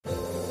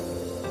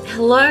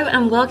Hello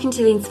and welcome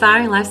to the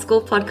Inspiring Life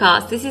School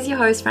podcast. This is your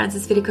host,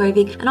 Frances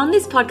Vidakovic, and on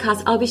this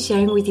podcast, I'll be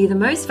sharing with you the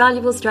most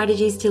valuable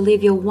strategies to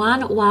live your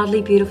one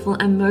wildly beautiful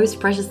and most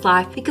precious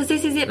life. Because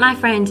this is it, my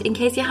friend. In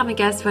case you haven't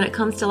guessed, when it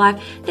comes to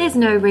life, there's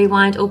no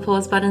rewind or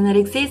pause button that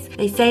exists.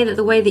 They say that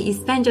the way that you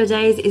spend your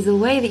days is the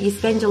way that you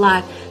spend your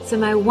life. So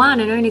my one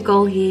and only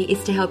goal here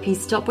is to help you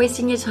stop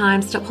wasting your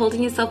time, stop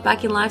holding yourself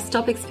back in life,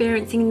 stop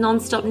experiencing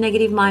non-stop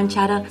negative mind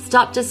chatter,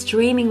 stop just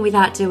dreaming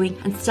without doing,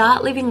 and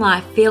start living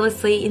life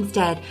fearlessly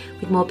instead,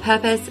 with more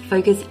purpose,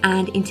 focus,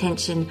 and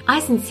intention. I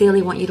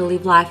sincerely want you to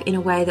live life in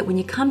a way that when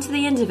you come to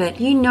the end of it,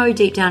 you know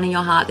deep down in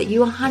your heart that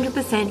you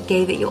 100%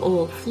 gave it your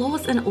all,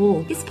 flaws and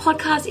all. This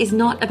podcast is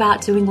not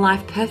about doing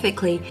life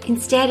perfectly.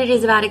 Instead, it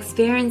is about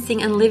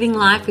experiencing and living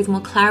life with more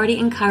clarity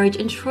and courage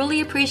and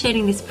truly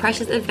appreciating this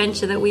precious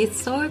adventure that we are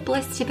so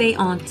blessed to be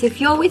on. So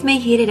if you're with me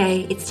here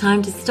today, it's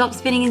time to stop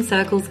spinning in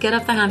circles, get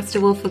off the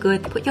hamster wheel for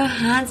good, put your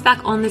hands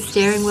back on the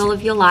steering wheel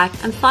of your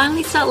life, and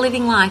finally start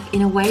living life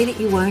in a way that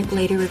you won't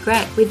later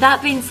regret. With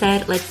that being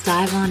said, let's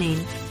dive on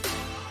in.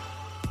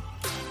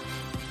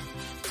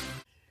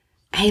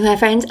 Hey my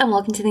friends, and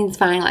welcome to the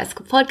Inspiring Life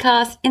School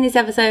podcast. In this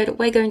episode,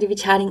 we're going to be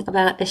chatting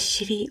about a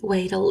shitty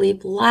way to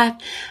live life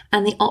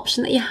and the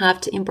option that you have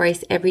to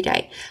embrace every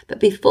day. But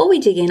before we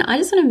dig in, I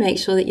just want to make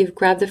sure that you've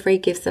grabbed the free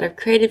gifts that I've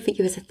created for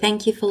you as a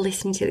thank you for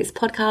listening to this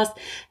podcast.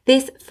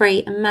 This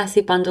free and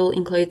massive bundle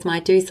includes my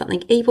Do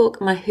Something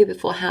ebook, my Who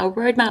Before How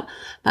roadmap,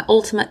 my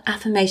ultimate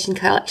affirmation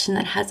collection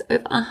that has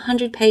over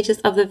 100 pages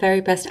of the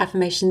very best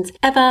affirmations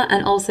ever,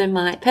 and also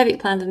my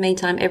perfect plan for me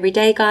time every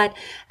day guide,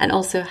 and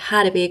also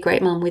how to be a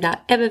great mom without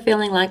ever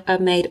feeling like a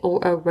maid or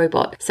a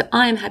robot. So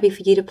I am happy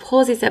for you to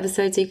pause this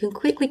episode so you can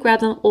quickly grab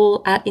them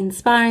all at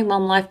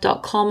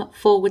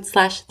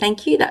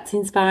inspiringmomlife.com/thank you. That's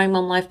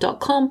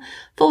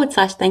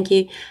inspiringmomlife.com/thank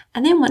you.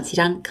 And then once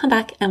you're done, come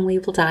back and we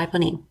will dive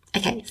on in.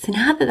 Okay, so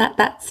now that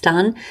that's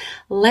done,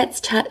 let's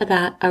chat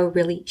about a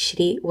really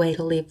shitty way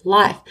to live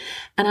life.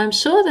 And I'm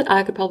sure that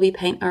I could probably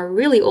paint a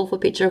really awful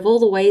picture of all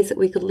the ways that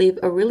we could live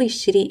a really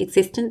shitty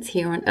existence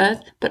here on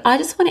earth. But I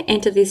just want to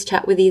enter this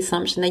chat with the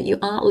assumption that you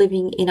aren't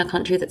living in a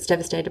country that's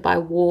devastated by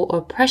war or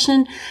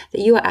oppression,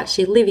 that you are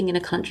actually living in a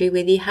country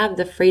where you have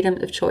the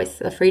freedom of choice,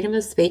 the freedom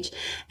of speech.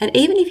 And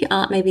even if you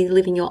aren't maybe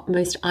living your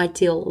most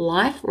ideal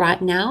life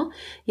right now,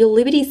 your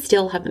liberties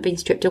still haven't been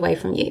stripped away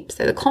from you.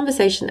 So the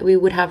conversation that we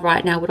would have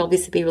right now would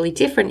obviously be really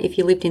different if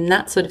you lived in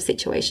that sort of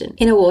situation,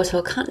 in a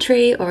war-torn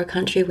country or a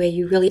country where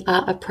you really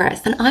are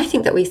oppressed. And I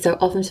think that we so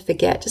often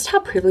forget just how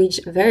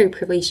privileged, very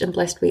privileged and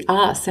blessed we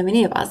are, so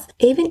many of us,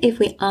 even if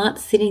we aren't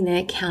sitting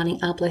there counting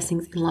our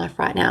blessings in life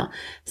right now.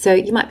 So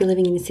you might be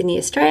living in Sydney,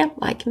 Australia,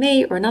 like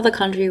me, or another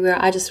country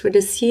where I just would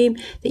assume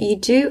that you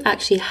do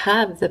actually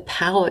have the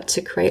power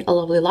to create a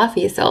lovely life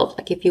for yourself,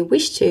 like if you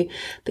wish to,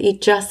 but you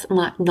just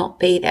might not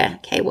be there.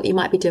 Okay, what you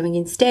might be doing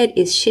instead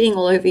is shitting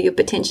all over your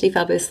potentially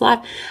fabulous life.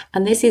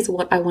 And this is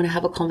what I want to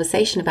have a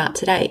conversation about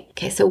today.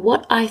 Okay, so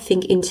what I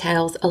think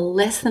entails a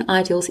less than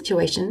ideal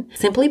situation,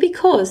 simply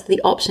because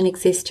the option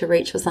exists to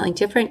reach for something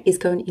different, is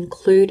going to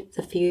include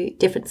the few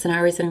different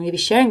scenarios that I'm going to be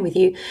sharing with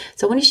you.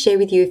 So I want to share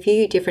with you a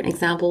few different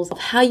examples of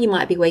how you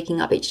might be waking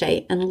up each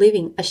day and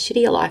living a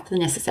shittier life than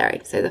necessary.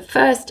 So the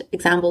first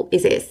example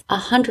is this: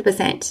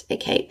 100%.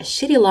 Okay, a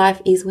shitty life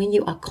is when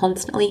you are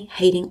constantly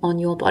hating on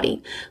your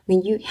body.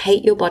 When you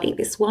hate your body,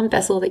 this one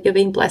vessel that you're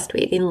being blessed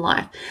with in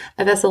life,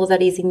 a vessel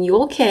that is in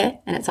your care,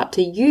 and it's up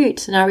to you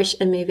to nourish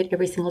and move it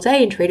every single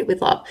day and treat it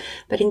with love.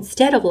 But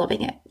instead of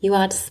loving it, you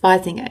are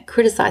despising it,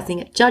 criticizing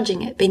it,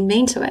 judging it, being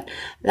mean to it.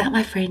 That,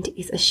 my friend,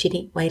 is a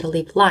shitty way to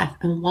live life.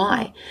 And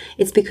why?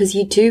 It's because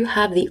you do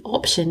have the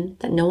option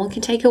that no one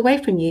can take away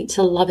from you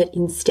to love it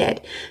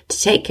instead,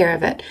 to take care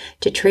of it,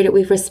 to treat it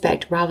with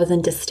respect rather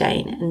than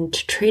disdain, and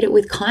to treat it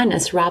with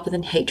kindness rather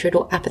than hatred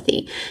or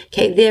apathy.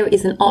 Okay, there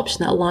is an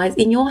option that lies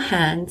in your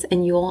hands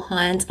and your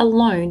hands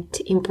alone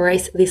to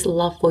embrace this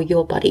love for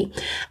your body.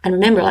 And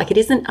remember, like, it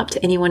isn't up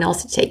to anyone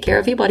else to take care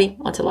of your body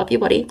or to love your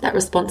body. That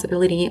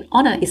responsibility and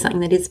honor is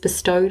something that is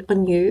bestowed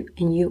on you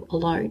and you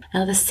alone.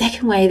 Now, the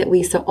second way that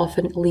we so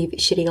often live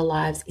shittier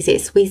lives is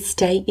this: we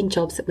stay in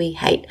jobs that we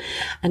hate.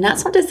 And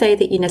that's not to say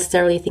that you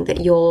necessarily think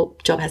that your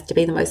job has to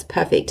be the most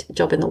perfect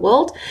job in the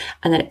world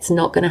and that it's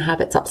not going to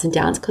have its ups and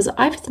downs, because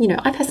I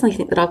personally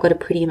think that I've got a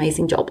pretty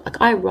amazing job.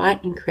 Like, I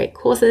write and create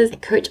courses, I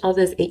coach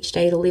others each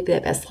day to live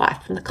their best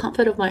life from the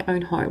comfort of my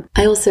own home.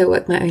 I also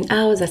work my own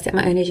hours, I set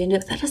my own agenda.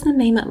 That doesn't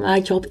mean that my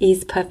job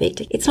is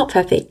perfect. It's not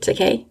perfect,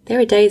 okay? There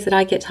are days that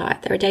I get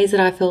tired. There are days that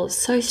I feel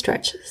so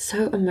stretched,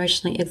 so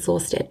emotionally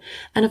exhausted.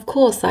 And of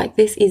course, like,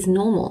 this is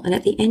normal. And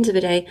at the end of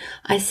the day,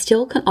 I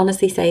still can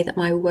honestly say that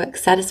my work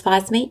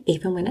satisfies me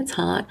even when it's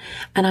hard,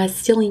 and I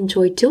still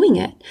enjoy doing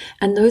it.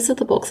 And those are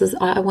the boxes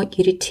I want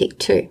you to tick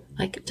too.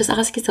 Like, just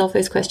ask yourself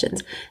those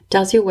questions.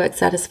 Does your work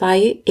satisfy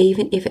you,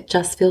 even if it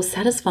just feels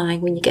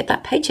satisfying when you get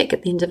that paycheck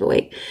at the end of the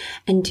week?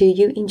 And do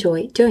you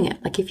enjoy doing it?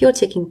 Like, if you're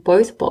ticking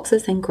both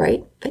boxes, then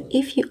great. But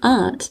if you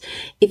aren't,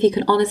 if you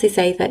can honestly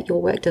say that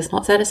your work does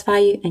not satisfy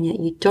you and that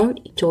you don't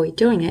enjoy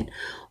doing it,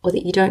 or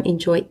that you don't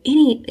enjoy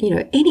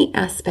any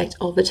aspect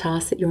of the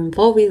task that you're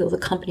involved with, or the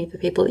company of the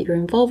people that you're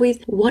involved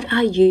with, what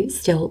are you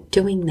still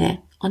doing there?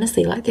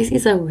 Honestly, like, this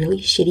is a really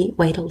shitty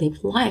way to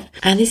live life.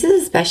 And this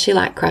is especially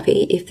like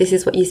crappy if this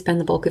is what you spend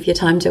the bulk of your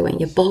time doing,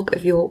 your bulk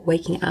of your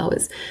waking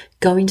hours,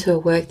 going to a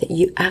work that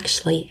you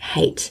actually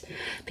hate.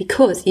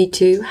 Because you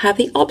do have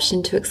the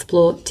option to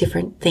explore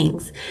different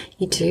things.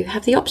 You do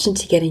have the option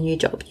to get a new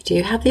job. You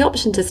do have the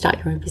option to start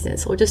your own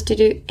business, or just to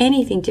do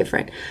anything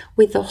different,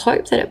 with the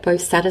hope that it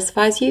both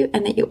satisfies you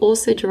and that you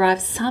also derive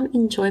some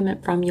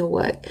enjoyment from your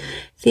work.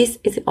 This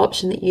is an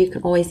option that you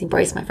can always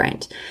embrace, my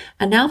friend.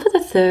 And now for the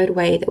third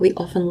way that we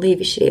often live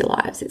shitty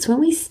lives. It's when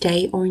we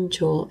stay or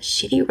endure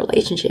shitty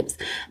relationships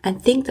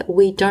and think that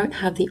we don't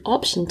have the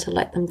option to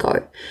let them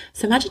go.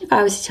 So imagine if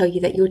I was to tell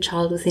you that your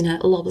child was in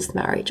a loveless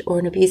marriage, or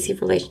an abusive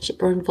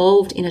relationship, or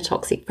involved in a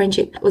toxic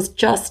friendship that was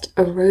just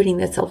eroding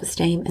their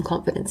self-esteem and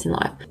confidence in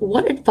life.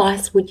 What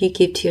advice would you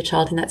give to your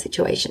child in that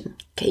situation?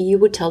 Okay, you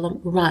would tell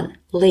them, run,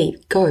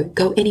 leave,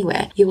 go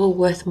anywhere. You are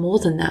worth more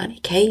than that,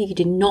 okay? You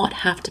do not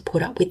have to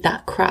put up with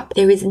that crap.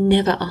 There is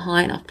never a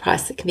high enough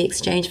price that can be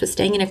exchanged for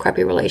staying in a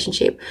crappy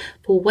relationship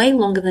for way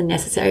longer than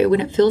necessary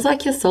when it feels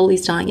like your soul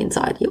is dying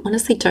inside. You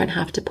honestly don't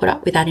have to put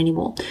up with that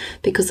anymore,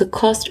 because the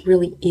cost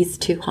really is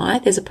too high.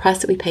 There's a price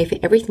that we pay for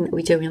everything that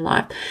we do in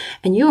life,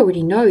 and you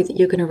already know that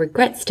you're going to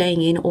regret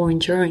staying in or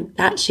enduring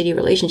that shitty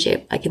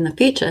relationship like in the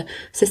future.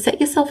 So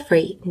set yourself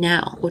free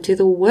now, or do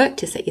the work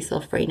to set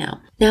yourself free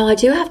now. Now, I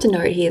do have to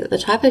note here that the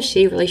type of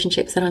shitty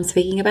relationships that I'm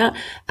speaking about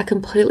are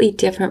completely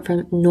different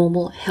from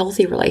normal,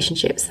 healthy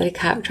relationships that are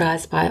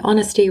characterized by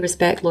honesty,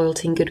 respect,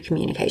 loyalty, and good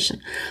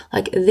communication.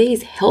 Like,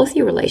 these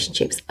healthy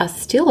relationships are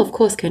still, of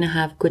course, going to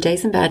have good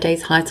days and bad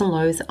days, highs and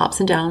lows, ups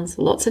and downs,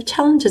 lots of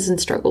challenges and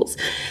struggles,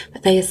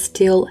 but they are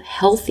still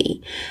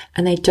healthy,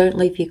 and they don't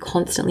leave you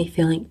constantly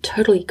feeling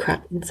totally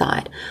crap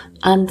inside,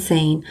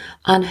 unseen,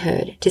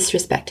 unheard,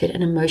 disrespected,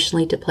 and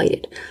emotionally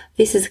depleted.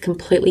 This is a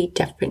completely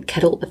different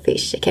kettle of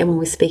fish, okay, when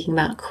we're speaking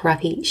about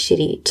crappy,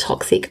 shitty,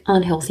 toxic,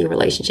 unhealthy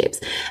relationships.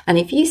 And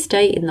if you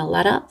stay in the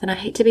latter, then I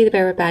hate to be the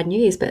bearer of bad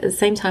news, but at the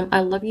same time, I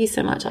love you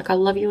so much. Like, I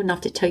love you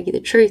enough to tell you the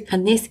truth.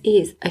 And this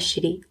is a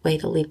shitty way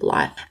to live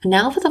life. And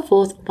now for the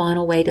fourth and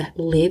final way to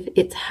live,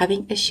 it's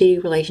having a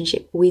shitty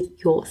relationship with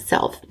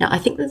yourself. Now, I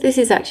think that this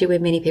is actually where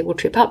many people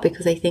trip up,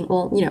 because they think,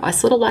 well, I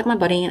sort of like my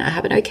body and I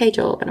have an okay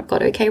job and I've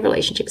got okay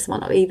relationships. Might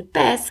not be the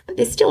best, but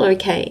they're still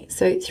okay.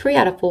 So 3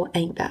 out of 4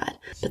 ain't bad.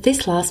 But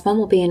this last one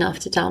will be enough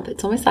to dump.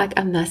 It's almost like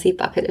a massive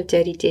bucket of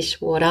dirty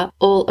dishwater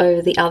all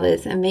over the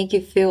others and make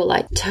you feel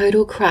like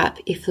total crap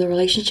if the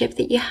relationship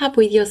that you have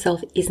with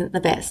yourself isn't the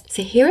best.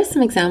 So here are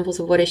some examples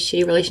of what a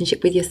shitty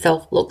relationship with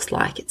yourself looks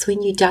like. It's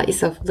when you doubt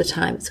yourself all the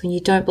time. It's when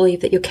you don't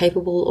believe that you're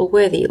capable or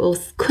worthy or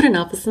good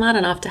enough or smart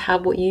enough to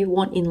have what you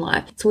want in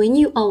life. It's when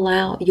you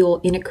allow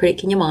your inner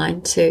critic in your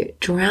mind to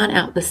drown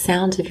out the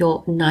sound of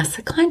your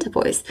nicer, kinder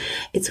voice.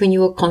 It's when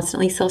you are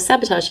constantly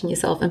self-sabotaging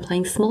yourself and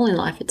playing small in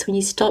life. It's when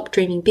you stop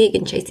dreaming big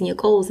and chasing your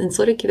goals and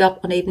sort of give up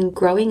on even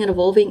growing and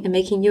evolving and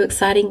making new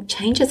exciting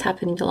changes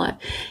happen in your life.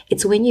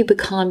 It's when you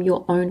become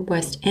your own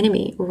worst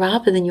enemy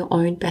rather than your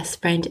own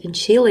best friend and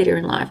cheerleader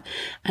in life.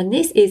 And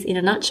this is, in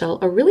a nutshell,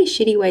 a really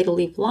shitty way to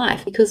live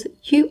life, because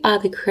you are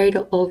the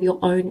creator of your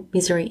own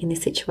misery in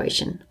this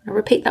situation. I'll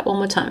repeat that one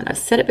more time, and I've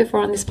said it before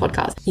on this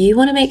podcast. You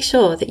want to make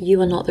sure that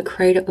you are not the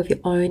creator of your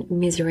own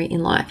misery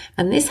in life.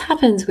 And this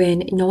happens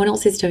when no one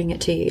else is doing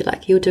it to you,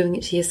 like you're doing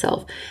it to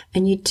yourself.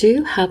 And you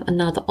do have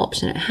another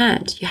option at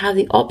hand. You have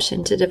the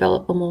option to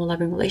develop a more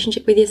loving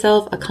relationship with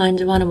yourself, a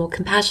kinder one, a more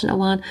compassionate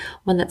one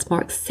that's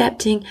more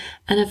accepting.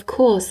 And of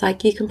course,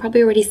 like, you can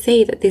probably already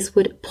see that this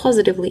would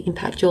positively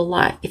impact your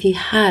life if you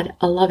had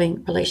a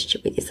loving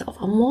relationship with yourself,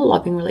 a more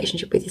loving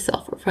relationship with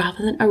yourself,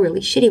 rather than a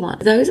really shitty one.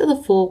 Those are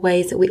the 4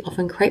 ways that we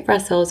often create for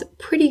ourselves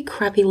pretty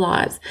crappy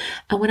lives.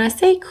 And when I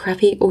say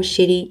crappy or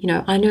shitty,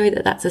 I know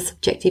that that's a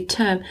subjective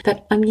term,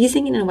 but I'm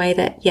using it in a way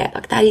that,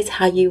 that is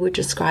how you would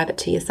describe it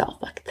to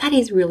yourself. Like, that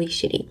is really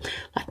shitty.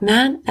 Like,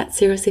 man, that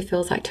seriously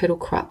feels like total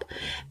crap.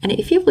 And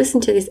if you've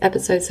listened to this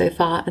episode so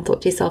far and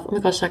thought to yourself, oh my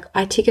gosh, like,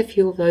 I tick a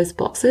few of those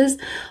boxes.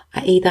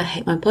 I either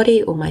hate my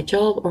body or my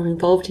job, or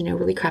involved in a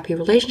really crappy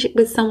relationship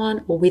with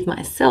someone or with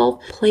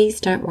myself, please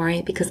don't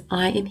worry, because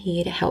I am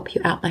here to help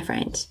you out, my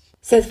friend.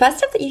 So the first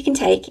step that you can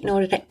take in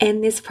order to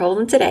end this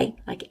problem today,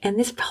 end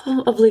this problem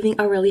of living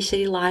a really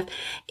shitty life,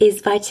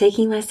 is by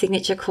taking my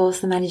signature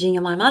course, the Managing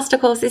Your Mind Master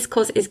Course. This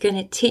course is going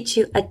to teach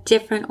you a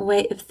different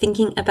way of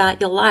thinking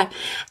about your life.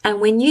 And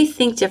when you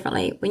think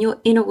differently, when your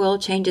inner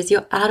world changes,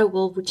 your outer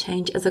world will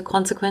change as a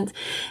consequence.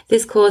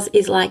 This course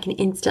is like an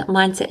instant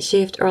mindset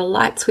shift or a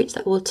light switch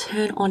that will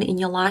turn on in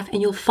your life,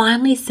 and you'll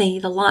finally see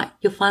the light.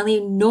 You'll finally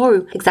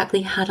know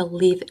exactly how to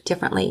live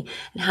differently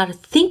and how to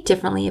think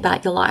differently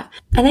about your life.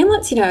 And then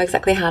once you know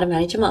exactly how to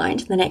manage your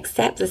mind, the next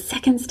step, the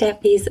second step,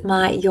 is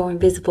my Your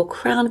Invisible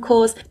Crown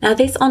course. Now,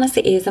 this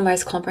honestly is the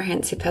most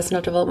comprehensive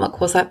personal development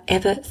course I've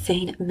ever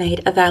seen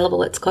made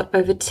available. It's got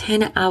over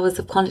 10 hours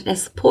of content to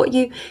support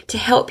you, to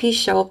help you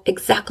show up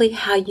exactly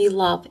how you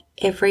love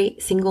every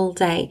single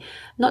day.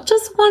 Not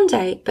just one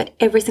day, but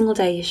every single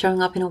day you're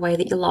showing up in a way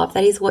that you love.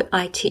 That is what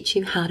I teach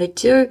you how to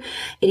do.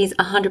 It is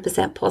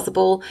 100%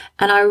 possible.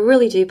 And I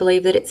really do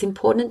believe that it's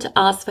important to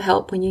ask for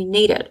help when you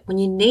need it. When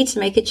you need to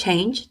make a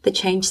change, the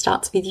change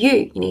starts with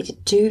you. You need to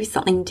do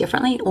something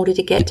differently in order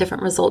to get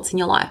different results in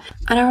your life.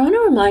 And I want to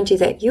remind you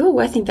that you are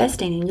worth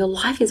investing in. Your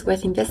life is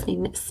worth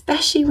investing in,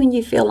 especially when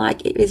you feel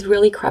like it is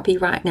really crappy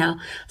right now.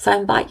 So I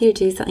invite you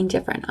to do something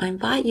different. I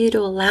invite you to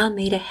allow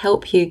me to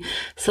help you.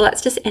 So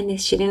let's just end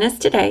this shittiness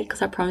today,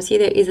 because I promise you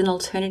there is an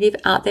alternative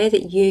out there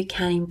that you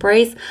can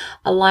embrace,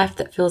 a life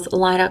that feels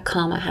lighter,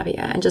 calmer,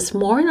 happier, and just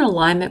more in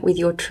alignment with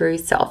your true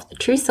self, the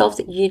true self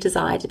that you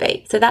desire to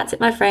be. So that's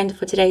it, my friend,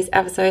 for today's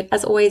episode.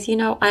 As always, you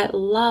know I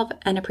love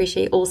and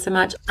appreciate you all so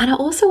much. And I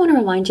also want to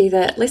remind you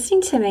that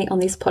listening to me on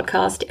this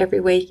podcast every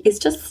week is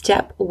just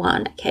step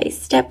one, okay?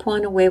 Step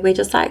one, where we're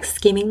just like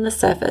skimming the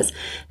surface.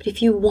 But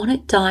if you want to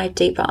dive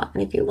deeper,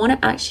 and if you want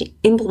to actually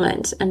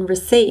implement and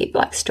receive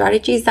like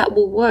strategies that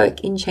will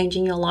work in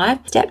changing your life,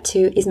 step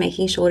two is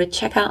making sure to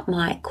check out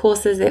my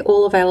courses. They're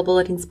all available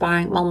at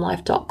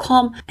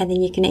inspiringmomlife.com, and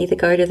then you can either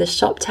go to the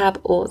shop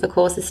tab or the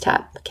courses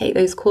tab. Okay,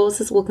 those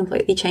courses will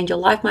completely change your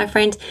life, my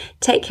friend.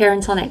 Take care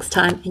until next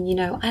time, and you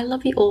know I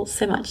love you all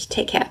so much.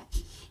 Take care.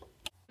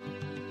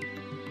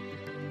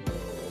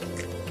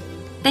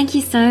 Thank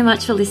you so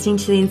much for listening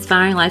to the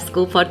Inspiring Life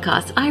School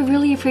podcast. I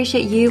really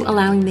appreciate you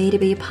allowing me to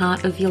be a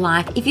part of your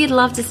life. If you'd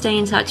love to stay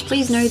in touch,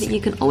 please know that you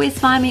can always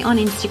find me on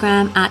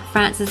Instagram at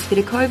Frances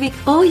Vidakovic,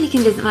 or you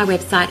can visit my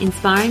website,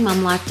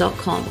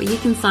 inspiringmomlife.com, where you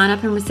can sign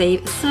up and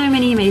receive so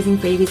many amazing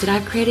freebies that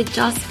I've created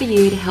just for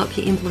you to help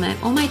you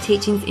implement all my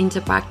teachings into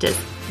practice.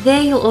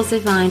 There you'll also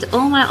find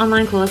all my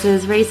online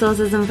courses,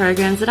 resources and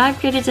programs that I've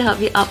created to help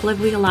you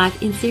up-level your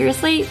life in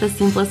seriously the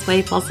simplest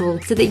way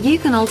possible, so that you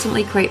can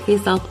ultimately create for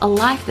yourself a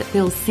life that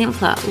feels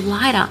simpler,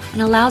 lighter,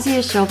 and allows you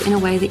to show up in a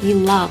way that you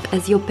love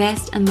as your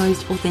best and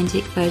most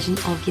authentic version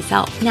of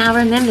yourself. Now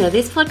remember,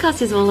 this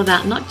podcast is all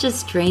about not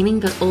just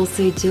dreaming but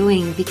also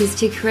doing, because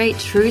to create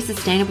true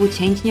sustainable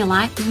change in your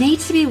life, you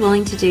need to be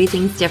willing to do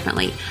things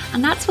differently.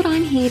 And that's what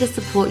I'm here to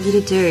support you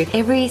to do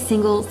every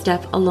single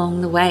step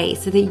along the way,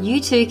 so that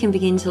you too can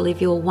begin to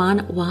live your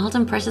one wild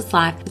and precious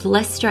life with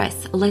less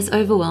stress, less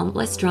overwhelm,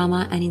 less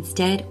drama, and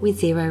instead with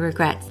zero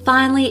regrets.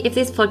 Finally, if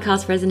this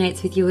podcast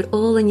resonates with you at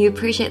all and you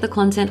appreciate the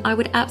content, I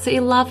would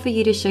absolutely love for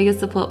you to show your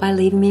support by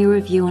leaving me a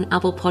review on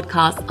Apple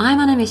Podcasts. I'm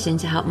on a mission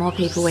to help more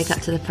people wake up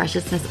to the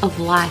preciousness of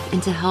life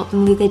and to help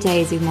them live their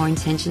days with more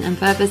intention and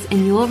purpose,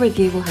 and your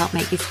review will help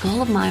make this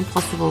goal of mine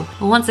possible.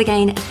 Well, once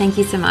again, thank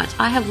you so much.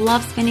 I have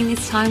loved spending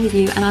this time with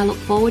you, and I look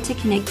forward to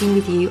connecting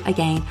with you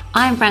again.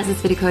 I'm Frances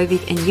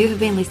Vidakovic, and you have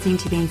been listening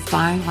to the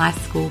Inspiring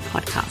Life School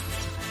podcast.